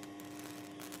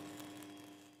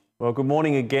Well, good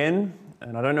morning again.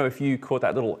 And I don't know if you caught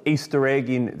that little Easter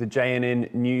egg in the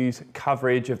JNN News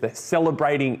coverage of the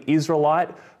celebrating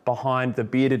Israelite behind the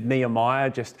bearded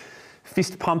Nehemiah, just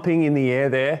fist pumping in the air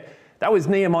there. That was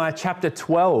Nehemiah chapter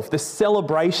 12, the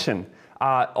celebration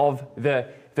of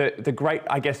the great,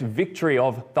 victory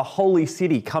of the holy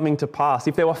city coming to pass.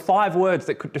 If there were 5 words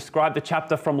that could describe the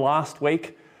chapter from last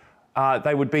week,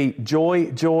 they would be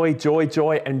joy, joy, joy,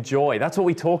 joy, and joy. That's what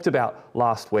we talked about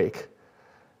last week.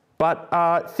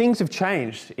 But things have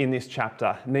changed in this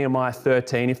chapter, Nehemiah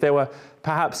 13. If there were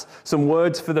perhaps some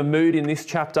words for the mood in this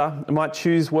chapter, I might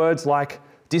choose words like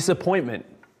disappointment,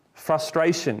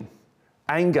 frustration,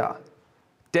 anger,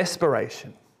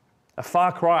 desperation. A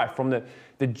far cry from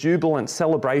the jubilant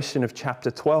celebration of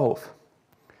chapter 12.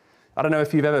 I don't know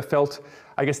if you've ever felt,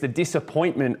 the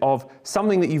disappointment of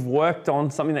something that you've worked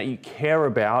on, something that you care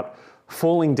about,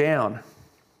 falling down.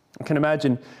 I can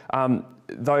imagine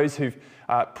those who've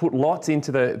put lots into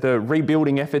the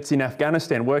rebuilding efforts in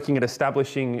Afghanistan, working at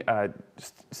establishing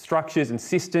structures and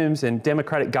systems and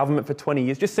democratic government for 20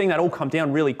 years. Just seeing that all come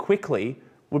down really quickly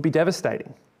would be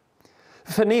devastating.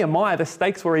 For Nehemiah, the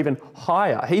stakes were even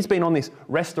higher. He's been on this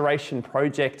restoration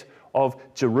project of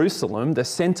Jerusalem, the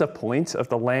centre point of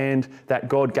the land that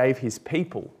God gave his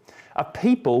people. A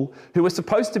people who were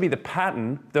supposed to be the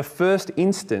pattern, the first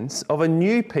instance of a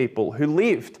new people who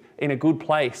lived in a good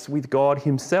place with God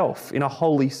himself, in a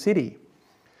holy city.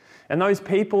 And those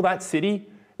people, that city,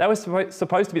 they were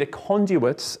supposed to be the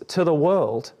conduits to the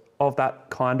world of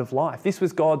that kind of life. This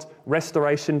was God's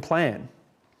restoration plan.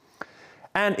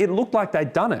 And it looked like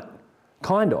they'd done it,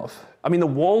 kind of. The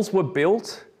walls were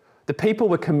built, the people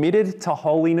were committed to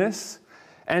holiness,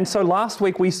 and so last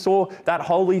week we saw that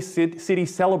holy city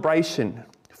celebration,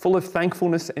 full of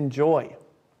thankfulness and joy.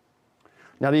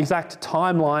 Now, the exact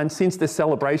timeline since the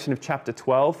celebration of chapter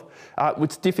 12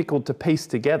 was difficult to piece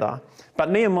together,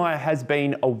 but Nehemiah has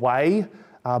been away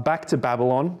back to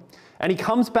Babylon, and he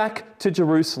comes back to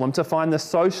Jerusalem to find the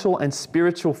social and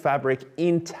spiritual fabric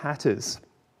in tatters.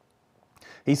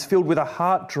 He's filled with a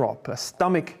heart drop, a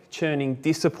stomach-churning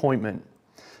disappointment,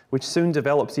 which soon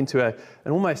develops into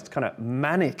an almost kind of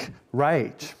manic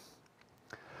rage.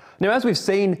 Now, as we've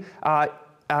seen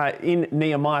in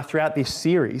Nehemiah throughout this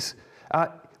series,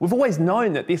 we've always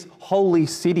known that this holy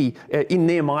city in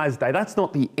Nehemiah's day, that's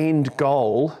not the end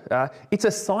goal. It's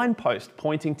a signpost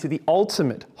pointing to the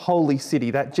ultimate holy city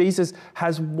that Jesus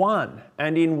has won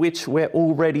and in which we're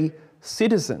already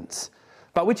citizens,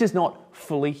 but which is not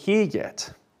fully here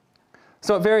yet.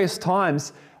 So at various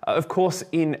times, of course,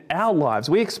 in our lives,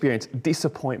 we experience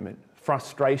disappointment,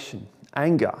 frustration,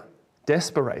 anger,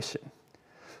 desperation.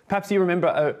 Perhaps you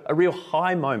remember a real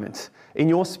high moment in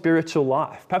your spiritual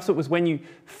life. Perhaps it was when you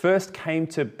first came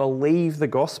to believe the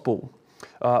gospel,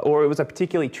 or it was a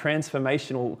particularly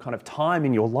transformational kind of time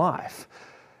in your life.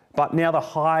 But now the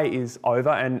high is over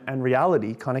and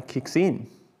reality kind of kicks in.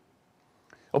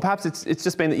 Or perhaps it's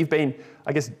just been that you've been,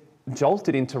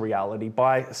 jolted into reality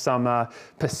by some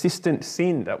persistent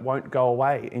sin that won't go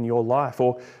away in your life,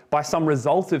 or by some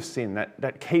result of sin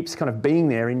that keeps kind of being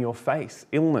there in your face,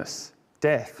 illness,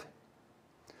 death.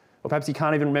 Or perhaps you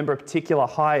can't even remember a particular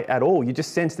high at all. You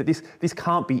just sense that this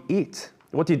can't be it.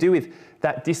 What do you do with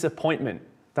that disappointment,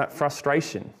 that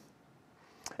frustration?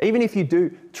 Even if you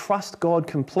do trust God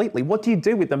completely, what do you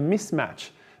do with the mismatch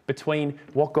between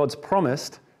what God's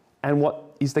promised and what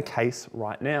is the case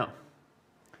right now?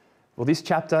 Well, this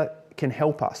chapter can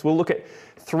help us. We'll look at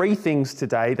 3 things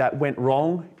today that went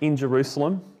wrong in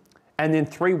Jerusalem, and then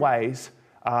 3 ways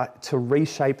to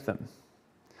reshape them.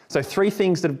 So 3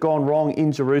 things that have gone wrong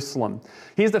in Jerusalem.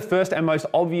 Here's the first and most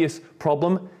obvious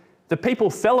problem. The people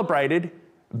celebrated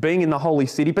being in the holy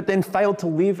city, but then failed to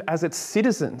live as its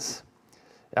citizens.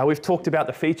 We've talked about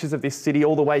the features of this city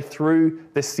all the way through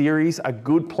the series, a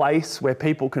good place where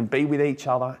people can be with each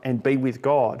other and be with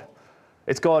God.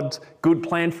 It's God's good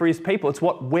plan for his people. It's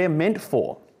what we're meant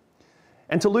for.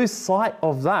 And to lose sight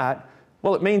of that,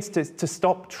 well, it means to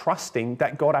stop trusting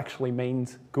that God actually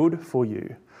means good for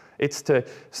you. It's to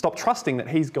stop trusting that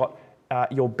he's got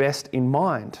your best in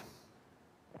mind.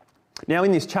 Now,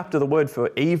 in this chapter, the word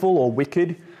for evil or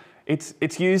wicked,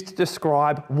 it's used to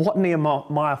describe what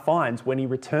Nehemiah finds when he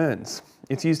returns.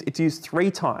 It's used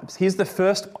 3 times. Here's the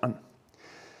first one.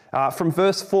 From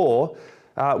verse 4,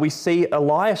 we see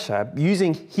Eliashib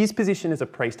using his position as a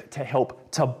priest to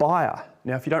help Tobiah.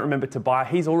 Now, if you don't remember Tobiah,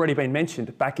 he's already been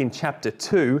mentioned back in chapter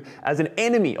 2 as an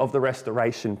enemy of the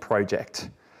restoration project.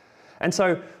 And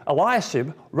so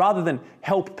Eliashib, rather than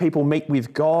help people meet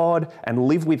with God and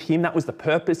live with him, that was the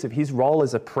purpose of his role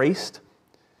as a priest.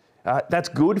 That's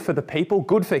good for the people,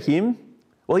 good for him.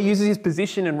 Well, he uses his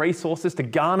position and resources to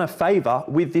garner favour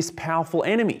with this powerful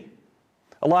enemy.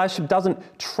 Eliashib doesn't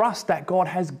trust that God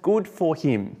has good for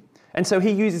him. And so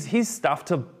he uses his stuff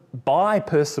to buy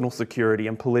personal security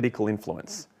and political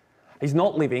influence. He's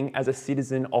not living as a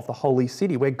citizen of the holy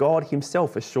city where God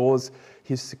himself assures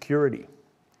his security.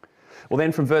 Well,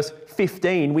 then from verse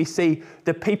 15, we see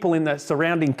the people in the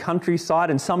surrounding countryside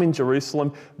and some in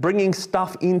Jerusalem bringing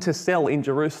stuff in to sell in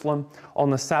Jerusalem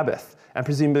on the Sabbath, and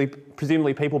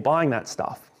presumably people buying that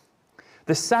stuff.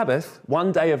 The Sabbath,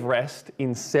 one day of rest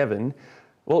in 7,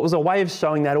 well, it was a way of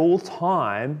showing that all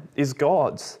time is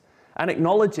God's, and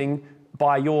acknowledging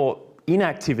by your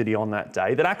inactivity on that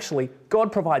day that actually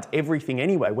God provides everything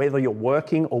anyway, whether you're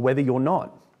working or whether you're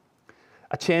not.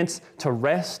 A chance to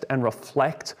rest and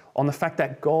reflect on the fact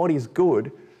that God is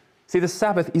good. See, the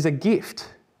Sabbath is a gift.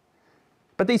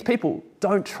 But these people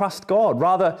don't trust God.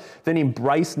 Rather than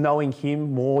embrace knowing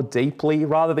him more deeply,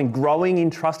 rather than growing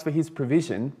in trust for his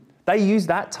provision, they use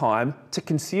that time to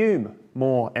consume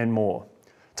more and more,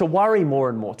 to worry more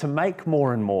and more, to make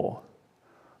more and more.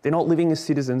 They're not living as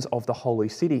citizens of the holy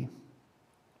city.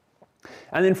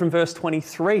 And then from verse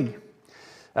 23,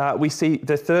 we see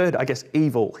the third,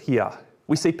 evil here.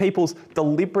 We see people's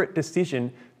deliberate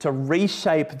decision to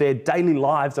reshape their daily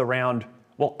lives around,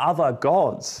 other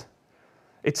gods.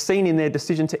 It's seen in their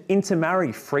decision to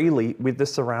intermarry freely with the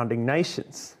surrounding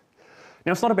nations.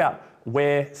 Now, it's not about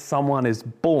where someone is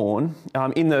born.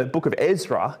 In the book of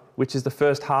Ezra, which is the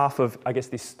first half of,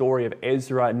 this story of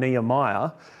Ezra and Nehemiah,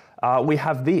 we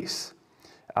have this.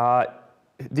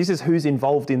 This is who's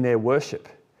involved in their worship.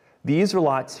 The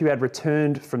Israelites who had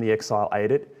returned from the exile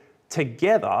ate it,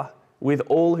 together with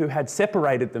all who had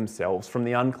separated themselves from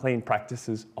the unclean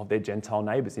practices of their Gentile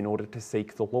neighbours in order to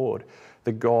seek the Lord,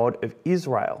 the God of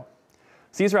Israel.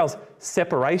 See, Israel's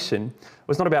separation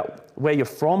was not about where you're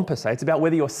from per se, it's about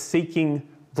whether you're seeking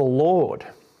the Lord.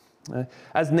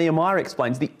 As Nehemiah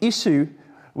explains, the issue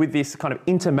with this kind of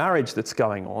intermarriage that's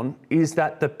going on is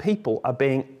that the people are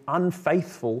being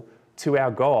unfaithful to our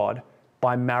God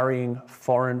by marrying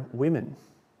foreign women.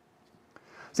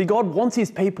 See, God wants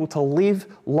his people to live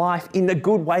life in the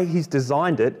good way he's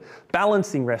designed it,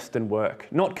 balancing rest and work,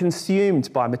 not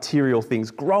consumed by material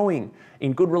things, growing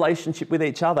in good relationship with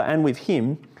each other and with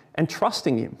him, and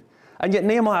trusting him. And yet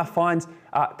Nehemiah finds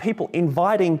people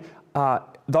inviting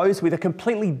those with a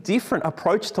completely different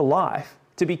approach to life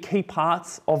to be key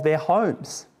parts of their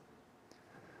homes.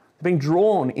 They're being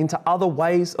drawn into other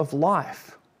ways of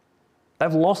life.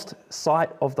 They've lost sight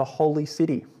of the holy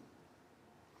city.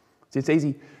 So it's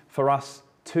easy for us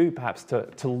too, perhaps,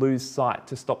 to lose sight,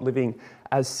 to stop living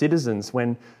as citizens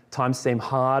when times seem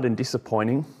hard and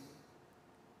disappointing.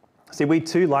 See, we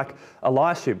too, like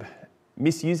Eliashib,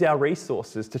 misuse our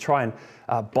resources to try and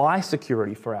buy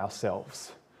security for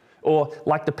ourselves. Or,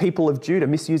 like the people of Judah,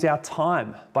 misuse our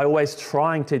time by always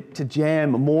trying to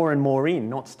jam more and more in,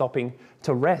 not stopping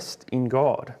to rest in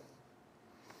God.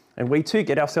 And we too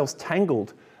get ourselves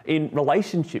tangled in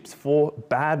relationships for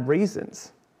bad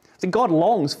reasons. See, God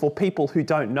longs for people who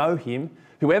don't know him,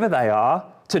 whoever they are,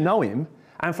 to know him,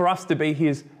 and for us to be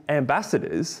his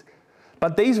ambassadors.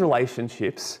 But these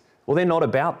relationships, they're not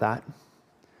about that.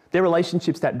 They're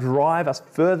relationships that drive us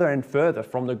further and further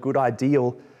from the good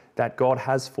ideal that God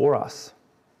has for us.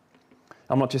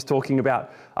 I'm not just talking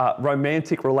about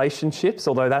romantic relationships,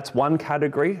 although that's one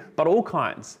category, but all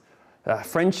kinds.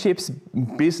 Friendships,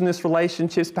 business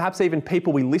relationships, perhaps even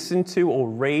people we listen to or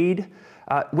read,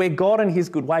 where God and his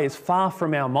good way is far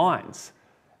from our minds,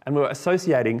 and we're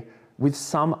associating with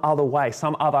some other way,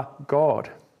 some other God.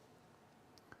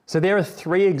 So there are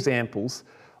 3 examples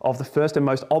of the first and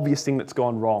most obvious thing that's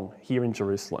gone wrong here in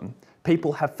Jerusalem.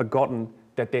 People have forgotten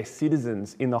that they're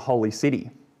citizens in the holy city.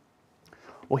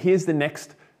 Well, here's the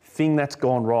next thing that's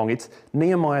gone wrong. It's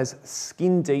Nehemiah's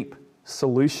skin-deep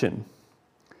solution.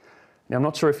 Now, I'm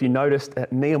not sure if you noticed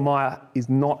that Nehemiah is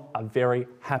not a very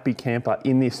happy camper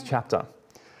in this chapter.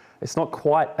 It's not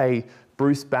quite a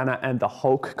Bruce Banner and the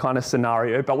Hulk kind of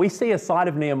scenario, but we see a side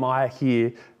of Nehemiah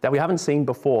here that we haven't seen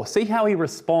before. See how he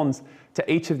responds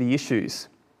to each of the issues.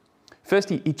 First,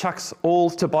 he chucks all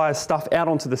Tobiah's stuff out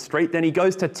onto the street. Then he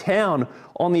goes to town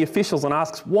on the officials and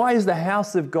asks, why is the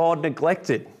house of God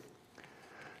neglected?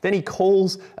 Then he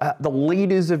calls the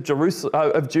leaders of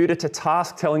Judah to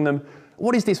task, telling them,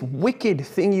 what is this wicked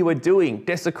thing you are doing,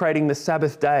 desecrating the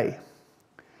Sabbath day?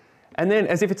 And then,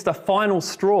 as if it's the final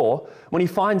straw, when he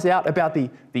finds out about the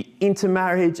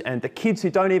intermarriage and the kids who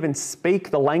don't even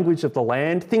speak the language of the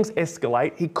land, things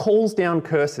escalate. He calls down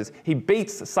curses. He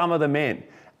beats some of the men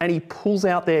and he pulls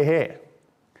out their hair.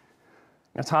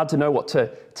 It's hard to know what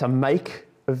to make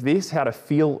of this, how to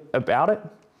feel about it.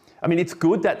 I mean, it's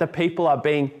good that the people are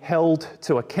being held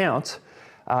to account.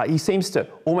 He seems to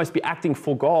almost be acting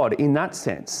for God in that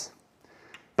sense.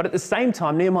 But at the same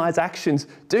time, Nehemiah's actions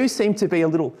do seem to be a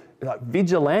little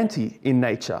vigilante in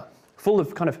nature, full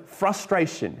of kind of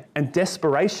frustration and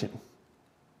desperation.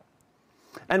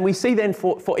 And we see then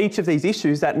for each of these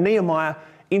issues that Nehemiah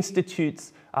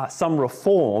institutes some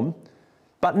reform,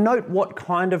 but note what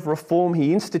kind of reform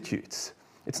he institutes.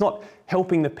 It's not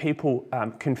helping the people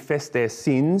confess their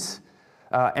sins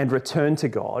and return to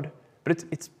God, but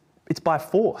it's by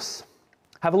force.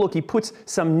 Have a look, he puts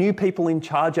some new people in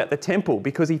charge at the temple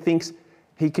because he thinks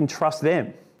he can trust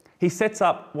them. He sets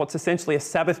up what's essentially a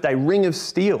Sabbath day ring of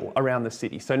steel around the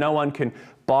city so no one can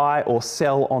buy or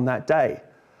sell on that day.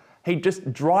 He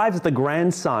just drives the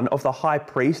grandson of the high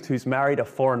priest who's married a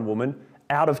foreign woman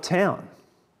out of town.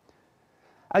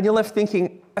 And you're left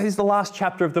thinking, this is the last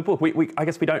chapter of the book. I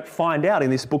guess we don't find out in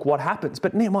this book what happens.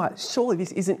 But Nehemiah, surely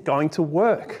this isn't going to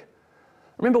work.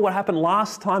 Remember what happened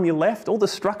last time you left? All the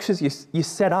structures you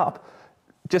set up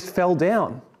just fell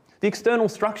down. The external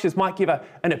structures might give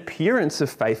an appearance of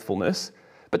faithfulness,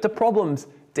 but the problem's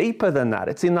deeper than that.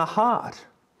 It's in the heart.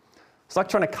 It's like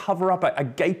trying to cover up a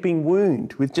gaping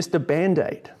wound with just a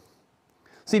Band-Aid.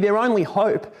 See, their only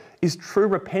hope is true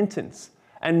repentance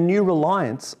and new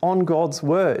reliance on God's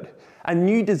word, a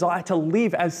new desire to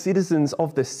live as citizens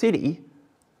of the city.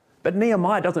 But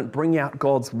Nehemiah doesn't bring out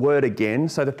God's word again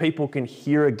so the people can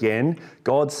hear again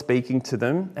God speaking to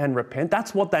them and repent.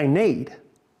 That's what they need.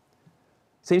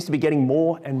 Seems to be getting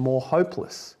more and more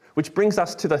hopeless, which brings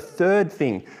us to the third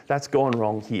thing that's gone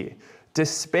wrong here: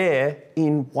 despair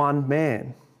in one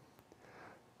man.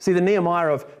 See, the Nehemiah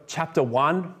of chapter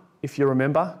 1, if you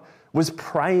remember, was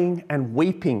praying and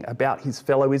weeping about his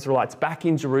fellow Israelites back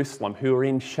in Jerusalem who are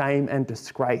in shame and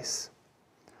disgrace.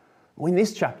 Well, in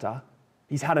this chapter,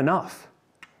 he's had enough.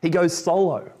 He goes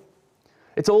solo.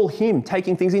 It's all him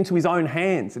taking things into his own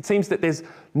hands. It seems that there's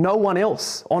no one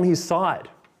else on his side.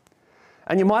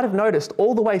 And you might have noticed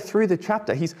all the way through the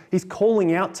chapter, he's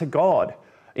calling out to God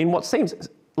in what seems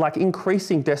like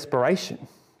increasing desperation.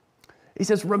 He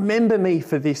says, "Remember me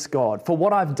for this, God, for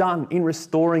what I've done in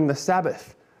restoring the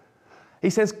Sabbath." He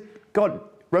says, "God,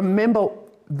 remember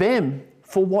them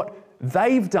for what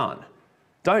they've done.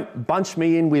 Don't bunch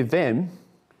me in with them."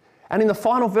 And in the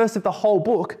final verse of the whole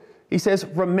book, he says,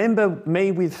 "Remember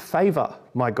me with favour,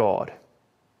 my God."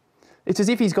 It's as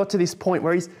if he's got to this point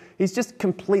where he's just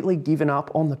completely given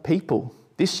up on the people.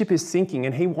 This ship is sinking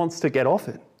and he wants to get off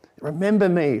it. "Remember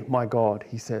me, my God,"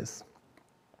 he says.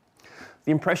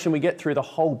 The impression we get through the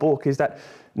whole book is that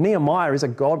Nehemiah is a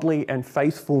godly and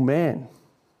faithful man.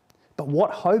 But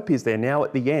what hope is there now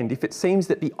at the end if it seems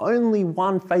that the only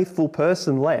one faithful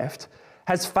person left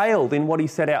has failed in what he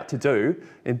set out to do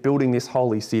in building this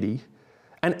holy city?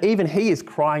 And even he is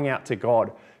crying out to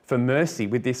God for mercy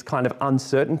with this kind of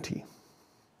uncertainty.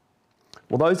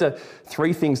 Well, those are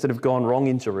three things that have gone wrong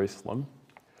in Jerusalem.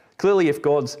 Clearly, if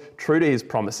God's true to his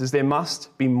promises, there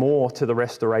must be more to the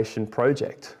restoration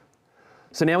project.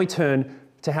 So now we turn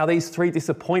to how these three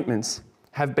disappointments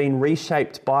have been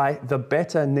reshaped by the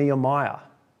better Nehemiah,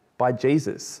 by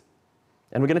Jesus.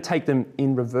 And we're going to take them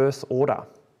in reverse order.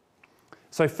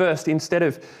 So first, instead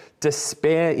of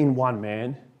despair in one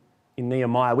man, in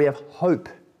Nehemiah, we have hope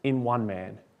in one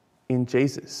man, in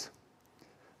Jesus.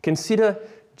 Consider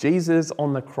Jesus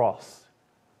on the cross.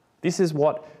 This is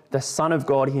what the Son of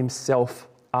God himself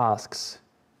asks.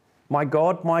 my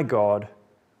God,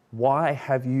 why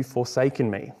have you forsaken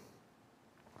me?"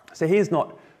 So he's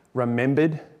not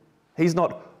remembered. He's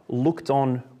not looked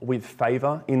on with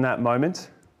favour in that moment.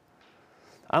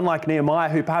 Unlike Nehemiah,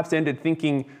 who perhaps ended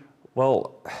thinking,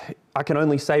 well, I can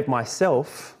only save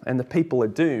myself and the people are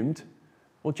doomed.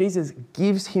 Well, Jesus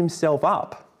gives himself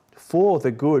up for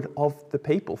the good of the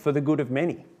people, for the good of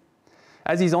many.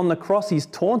 As he's on the cross, he's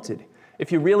taunted.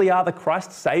 If you really are the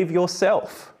Christ, save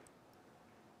yourself.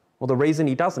 Well, the reason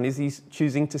he doesn't is he's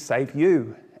choosing to save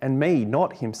you and me,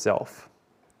 not himself.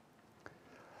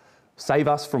 Save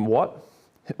us from what?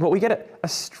 Well, we get a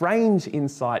strange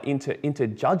insight into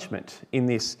judgment in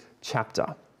this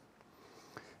chapter.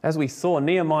 As we saw,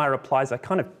 Nehemiah applies a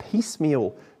kind of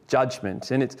piecemeal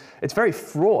judgment, and it's very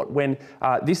fraught when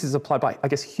this is applied by, I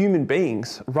guess, human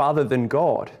beings rather than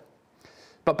God.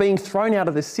 But being thrown out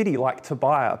of the city like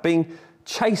Tobiah, being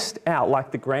chased out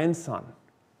like the grandson,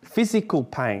 physical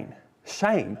pain,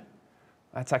 shame.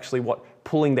 That's actually what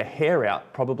pulling the hair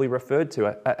out probably referred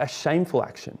to, a shameful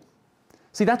action.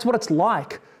 See, that's what it's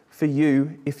like for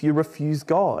you if you refuse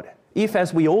God. If,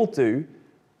 as we all do,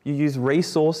 you use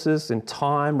resources and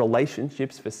time,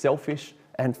 relationships for selfish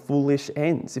and foolish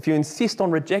ends. If you insist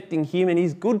on rejecting him and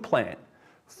his good plan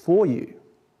for you.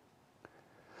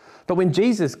 But when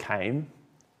Jesus came,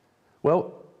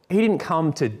 well, he didn't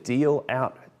come to deal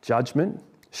out judgment.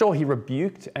 Sure, he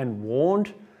rebuked and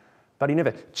warned, but he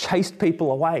never chased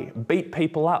people away, beat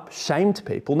people up, shamed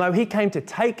people. No, he came to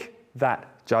take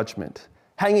that judgment,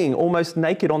 hanging almost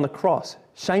naked on the cross,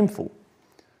 shameful,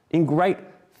 in great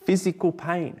physical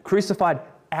pain, crucified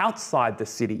outside the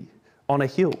city on a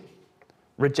hill,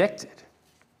 rejected.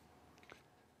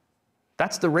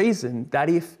 That's the reason that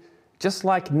if, just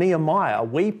like Nehemiah,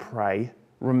 we pray,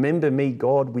 "Remember me,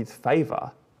 God, with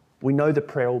favour," we know the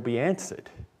prayer will be answered,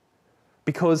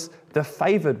 because the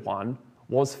favoured one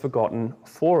was forgotten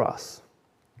for us.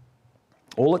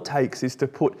 All it takes is to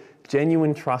put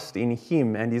genuine trust in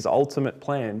him and his ultimate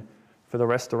plan for the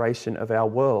restoration of our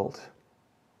world.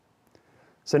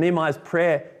 So Nehemiah's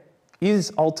prayer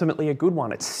is ultimately a good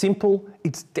one. It's simple,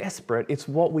 it's desperate, it's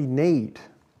what we need.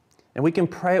 And we can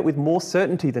pray it with more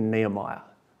certainty than Nehemiah.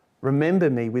 "Remember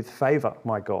me with favour,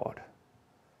 my God."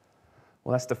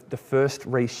 Well, that's the first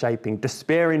reshaping.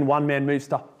 Despair in one man moves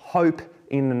to hope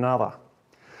in another.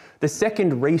 The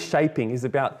second reshaping is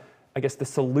about, the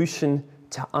solution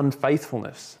to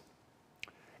unfaithfulness.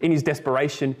 In his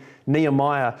desperation,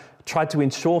 Nehemiah tried to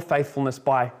ensure faithfulness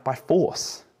by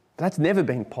force. But that's never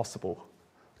been possible.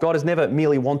 God has never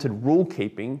merely wanted rule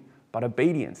keeping, but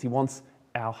obedience. He wants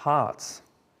our hearts.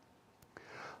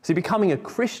 See, becoming a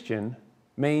Christian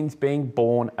means being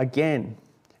born again.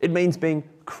 It means being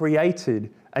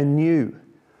created anew,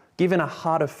 given a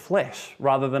heart of flesh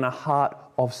rather than a heart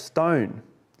of stone.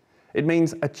 It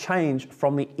means a change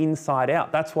from the inside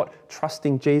out. That's what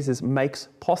trusting Jesus makes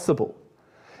possible.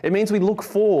 It means we look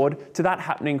forward to that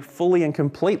happening fully and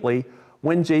completely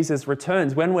when Jesus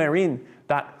returns, when we're in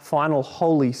that final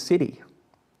holy city.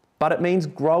 But it means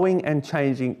growing and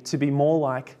changing to be more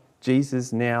like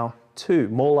Jesus now too,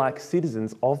 more like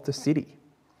citizens of the city.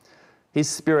 His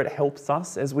Spirit helps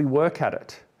us as we work at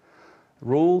it.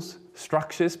 Rules,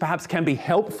 structures perhaps can be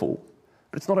helpful,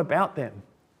 but it's not about them.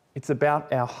 It's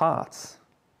about our hearts.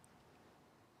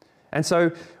 And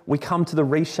so we come to the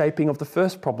reshaping of the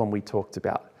first problem we talked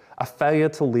about, a failure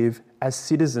to live as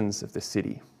citizens of the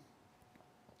city.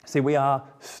 See, we are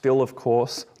still, of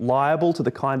course, liable to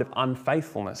the kind of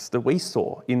unfaithfulness that we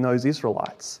saw in those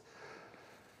Israelites.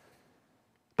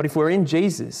 But if we're in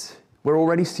Jesus, we're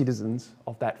already citizens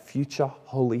of that future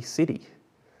holy city.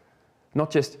 Not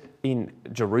just in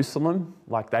Jerusalem,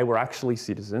 like they were actually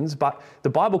citizens, but the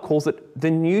Bible calls it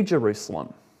the New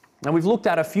Jerusalem. And we've looked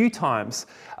at a few times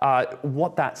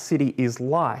what that city is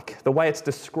like, the way it's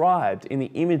described in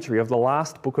the imagery of the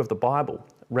last book of the Bible,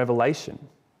 Revelation.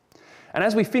 And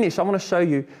as we finish, I want to show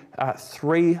you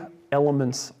three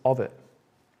elements of it.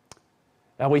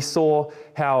 Now, we saw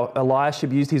how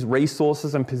Eliashib used his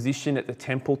resources and position at the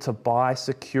temple to buy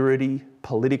security,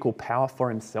 political power for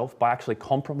himself by actually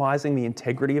compromising the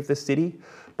integrity of the city,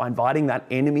 by inviting that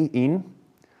enemy in.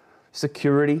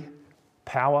 Security,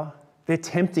 power, they're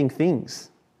tempting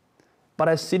things. But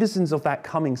as citizens of that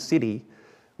coming city,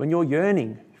 when you're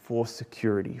yearning for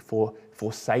security, for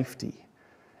safety,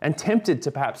 and tempted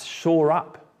to perhaps shore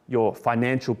up your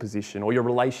financial position or your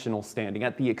relational standing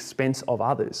at the expense of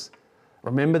others,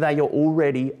 remember that you're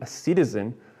already a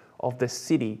citizen of the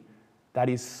city that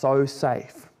is so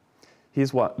safe.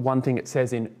 Here's one thing it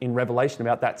says in Revelation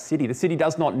about that city. The city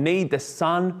does not need the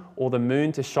sun or the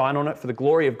moon to shine on it, for the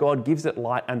glory of God gives it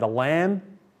light, and the Lamb,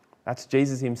 that's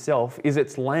Jesus himself, is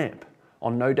its lamp.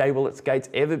 On no day will its gates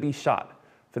ever be shut,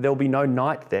 for there will be no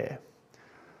night there.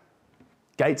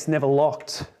 Gates never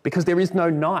locked, because there is no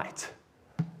night.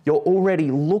 You're already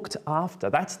looked after.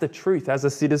 That's the truth as a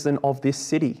citizen of this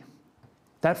city.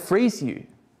 That frees you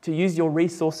to use your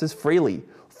resources freely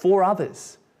for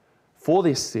others, for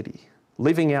this city,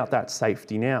 living out that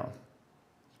safety now.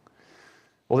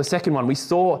 Well, the second one, we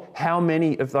saw how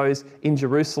many of those in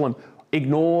Jerusalem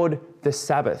ignored the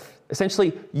Sabbath,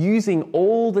 essentially using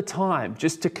all the time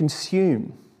just to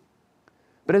consume.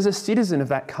 But as a citizen of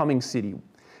that coming city,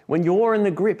 when you're in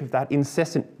the grip of that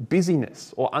incessant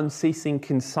busyness or unceasing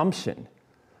consumption,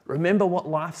 remember what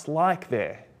life's like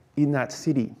there in that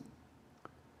city.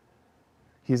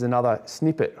 Here's another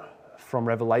snippet from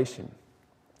Revelation.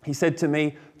 He said to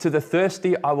me, "To the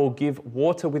thirsty I will give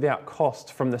water without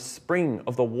cost from the spring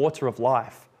of the water of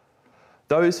life.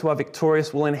 Those who are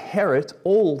victorious will inherit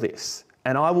all this,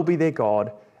 and I will be their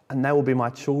God, and they will be my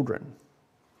children."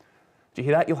 Do you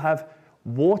hear that? You'll have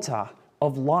water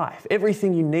of life,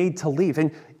 everything you need to live,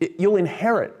 and you'll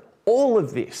inherit all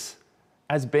of this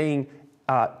as being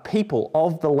people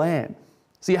of the Lamb.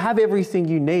 So you have everything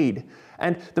you need.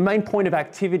 And the main point of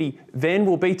activity then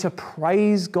will be to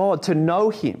praise God, to know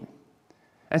him.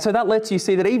 And so that lets you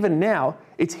see that even now,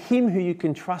 it's him who you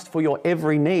can trust for your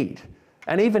every need.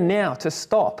 And even now, to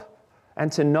stop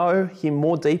and to know him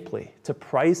more deeply, to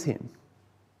praise him.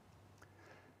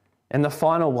 And the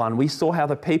final one, we saw how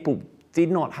the people did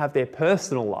not have their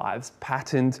personal lives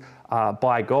patterned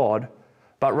by God,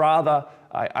 but rather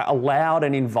allowed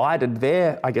and invited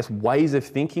their, ways of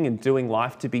thinking and doing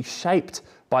life to be shaped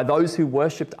by those who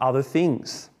worshipped other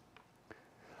things.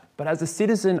 But as a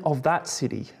citizen of that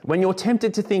city, when you're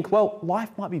tempted to think, well,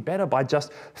 life might be better by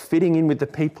just fitting in with the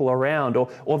people around,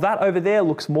 or that over there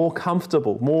looks more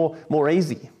comfortable, more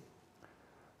easy,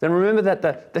 then remember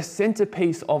that the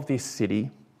centerpiece of this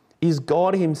city is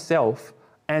God himself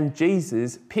and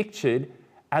Jesus pictured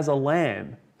as a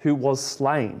lamb who was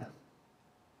slain.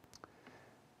 It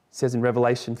says in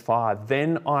Revelation 5,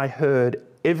 "Then I heard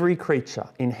every creature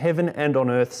in heaven and on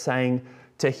earth saying,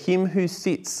 to him who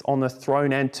sits on the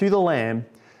throne and to the Lamb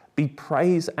be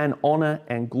praise and honour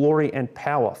and glory and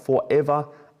power forever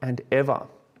and ever."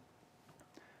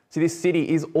 See, this city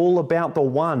is all about the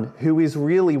one who is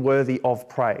really worthy of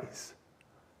praise,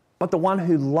 but the one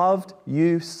who loved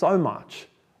you so much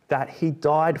that he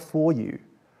died for you,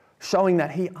 showing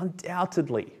that he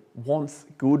undoubtedly wants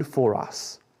good for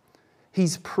us.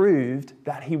 He's proved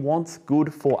that he wants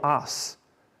good for us,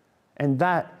 and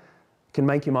that can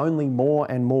make him only more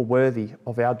and more worthy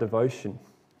of our devotion,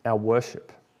 our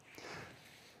worship.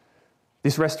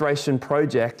 This restoration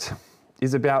project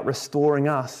is about restoring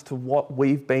us to what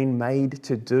we've been made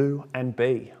to do and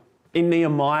be. In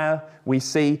Nehemiah, we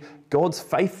see God's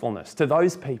faithfulness to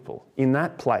those people in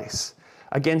that place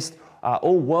against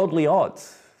all worldly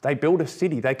odds. They build a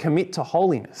city, they commit to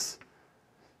holiness.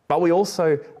 But we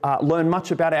also learn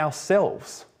much about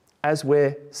ourselves as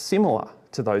we're similar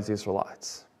to those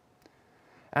Israelites.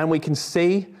 And we can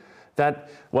see that,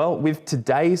 well, with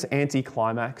today's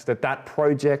anticlimax, that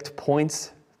project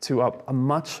points to a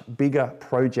much bigger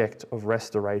project of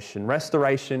restoration.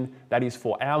 Restoration that is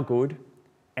for our good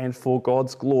and for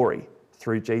God's glory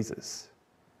through Jesus.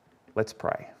 Let's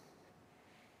pray.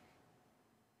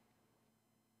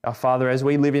 Our Father, as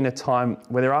we live in a time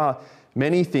where there are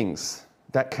many things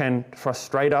that can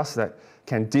frustrate us, that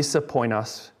can disappoint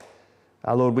us,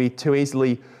 Lord, we too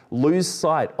easily lose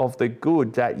sight of the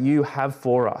good that you have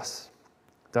for us,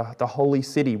 the holy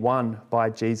city won by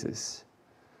Jesus.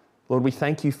 Lord, we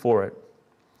thank you for it.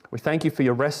 We thank you for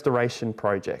your restoration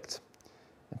project.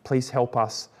 And please help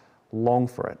us long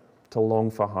for it, to long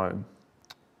for home.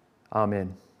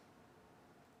 Amen.